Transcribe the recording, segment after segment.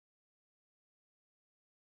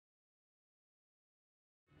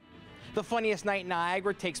The Funniest Night in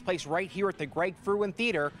Niagara takes place right here at the Greg Frewin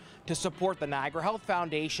Theatre to support the Niagara Health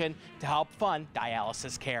Foundation to help fund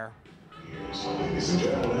dialysis care. Ladies and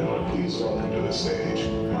gentlemen, please welcome to the stage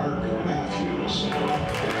Mark Matthews.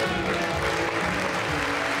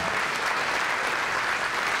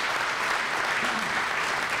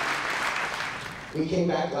 We came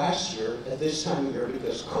back last year at this time of year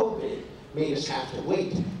because COVID made us have to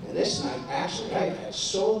wait. And this night, actually, I've had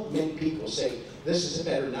so many people say, this is a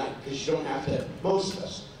better night because you don't have to, most of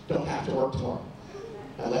us don't have to work tomorrow.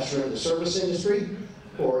 Unless you're in the service industry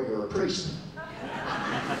or you're a priest.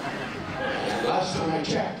 And last time I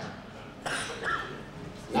checked,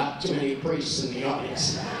 not too many priests in the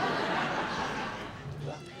audience.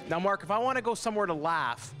 Now, Mark, if I want to go somewhere to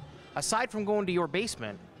laugh, aside from going to your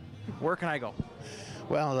basement, where can I go?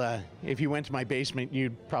 Well, if you went to my basement,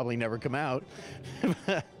 you'd probably never come out.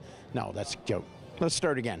 No, that's a joke. Let's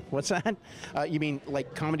start again. What's that? You mean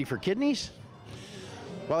like Komedy For Kidneys?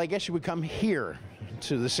 Well, I guess you would come here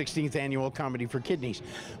to the 16th annual Komedy For Kidneys.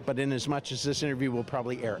 But in as much as this interview will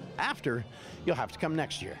probably air after, you'll have to come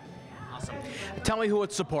next year. Awesome. Tell me who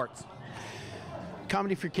it supports.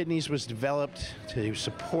 Komedy For Kidneys was developed to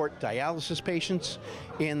support dialysis patients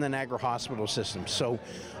in the Niagara hospital system. So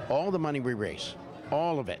all the money we raise,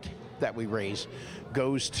 all of it that we raise,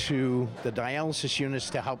 goes to the dialysis units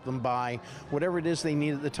to help them buy whatever it is they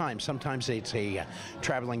need at the time. Sometimes it's a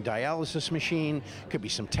traveling dialysis machine, could be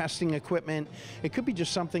some testing equipment, it could be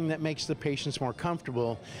just something that makes the patients more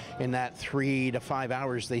comfortable in that 3 to 5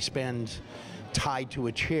 hours they spend tied to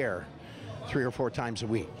a chair 3 or 4 times a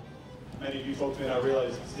week. Many of you folks may not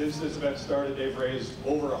realize, since this event started, they've raised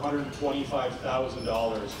over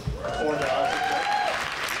 $125,000 for dialysis.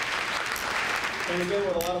 And again,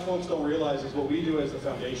 what a lot of folks don't realize is what we do as a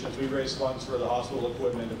foundation is we raise funds for the hospital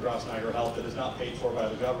equipment across Niagara Health that is not paid for by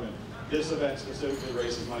the government. This event specifically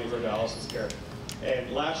raises money for dialysis care.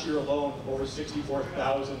 And last year alone, over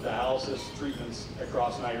 64,000 dialysis treatments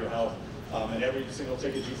across Niagara Health. And every single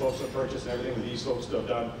ticket you folks have purchased and everything that these folks have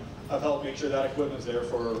done have helped make sure that equipment's there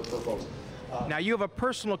for folks. Now, you have a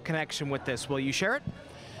personal connection with this. Will you share it?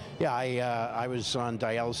 Yeah, I was on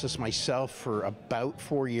dialysis myself for about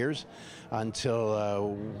 4 years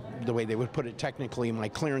until the way they would put it technically, my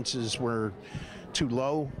clearances were too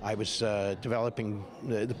low. I was developing,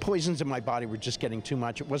 the poisons in my body were just getting too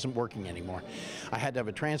much. It wasn't working anymore. I had to have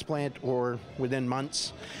a transplant, or within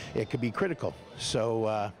months, it could be critical.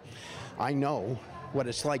 So I know what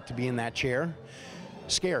it's like to be in that chair,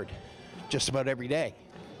 scared just about every day.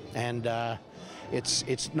 And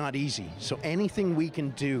it's not easy. So anything we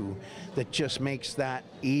can do that just makes that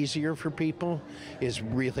easier for people is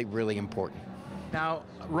really, really important. Now,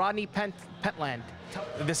 Rodney Pentland,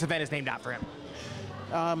 this event is named after him.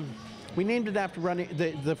 We named it after Rodney.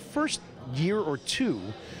 The first year or two,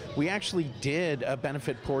 we actually did a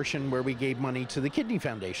benefit portion where we gave money to the Kidney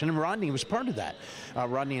Foundation, and Rodney was part of that.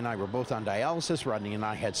 Rodney and I were both on dialysis. Rodney and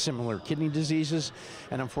I had similar kidney diseases,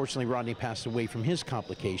 and unfortunately Rodney passed away from his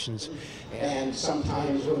complications. And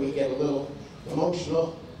sometimes when we get a little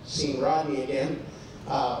emotional seeing Rodney again,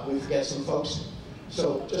 we forget some folks.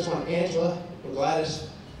 So just want Angela and Gladys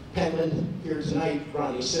Pentland here tonight,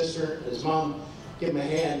 Rodney's sister and his mom. Give them a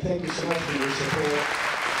hand. Thank you so much for your support.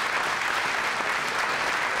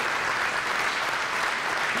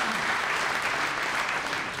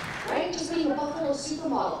 A Buffalo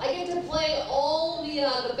supermodel. I get to play all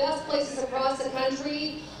the best places across the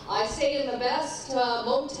country. I stay in the best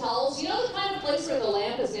motels. You know the kind of place where the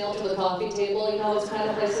lamp is nailed to the coffee table? You know those kind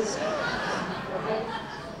of places? Okay.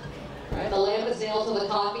 Right, the lamp is nailed to the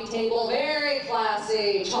coffee table. Very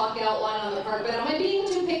classy. Chalk outline on the carpet. Am I being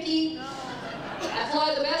too picky? I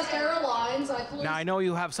fly the best airlines. Now, I know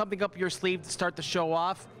you have something up your sleeve to start the show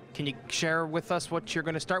off. Can you share with us what you're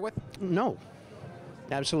going to start with? No,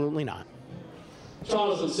 absolutely not.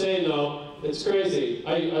 Toronto's insane though. It's crazy.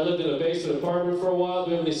 I lived in a basement apartment for a while.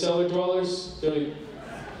 Do we have any cellar dwellers? Do we have any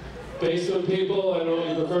basement people? I don't know what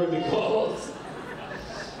you prefer to be called.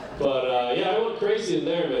 But yeah, I went crazy in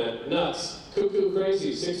there, man. Nuts. Cuckoo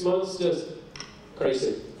crazy. 6 months, just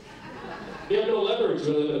crazy. You have no leverage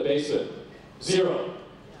when you live in a basement. Zero.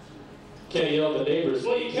 Can't yell at the neighbors.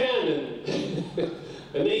 Well, you can, and,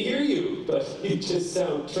 and they hear you, but you just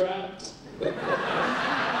sound trapped.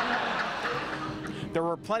 There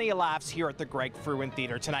were plenty of laughs here at the Greg Frewin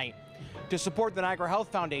Theatre tonight. To support the Niagara Health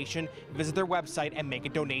Foundation, visit their website and make a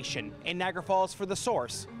donation. In Niagara Falls for The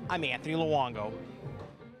Source, I'm Anthony Luongo.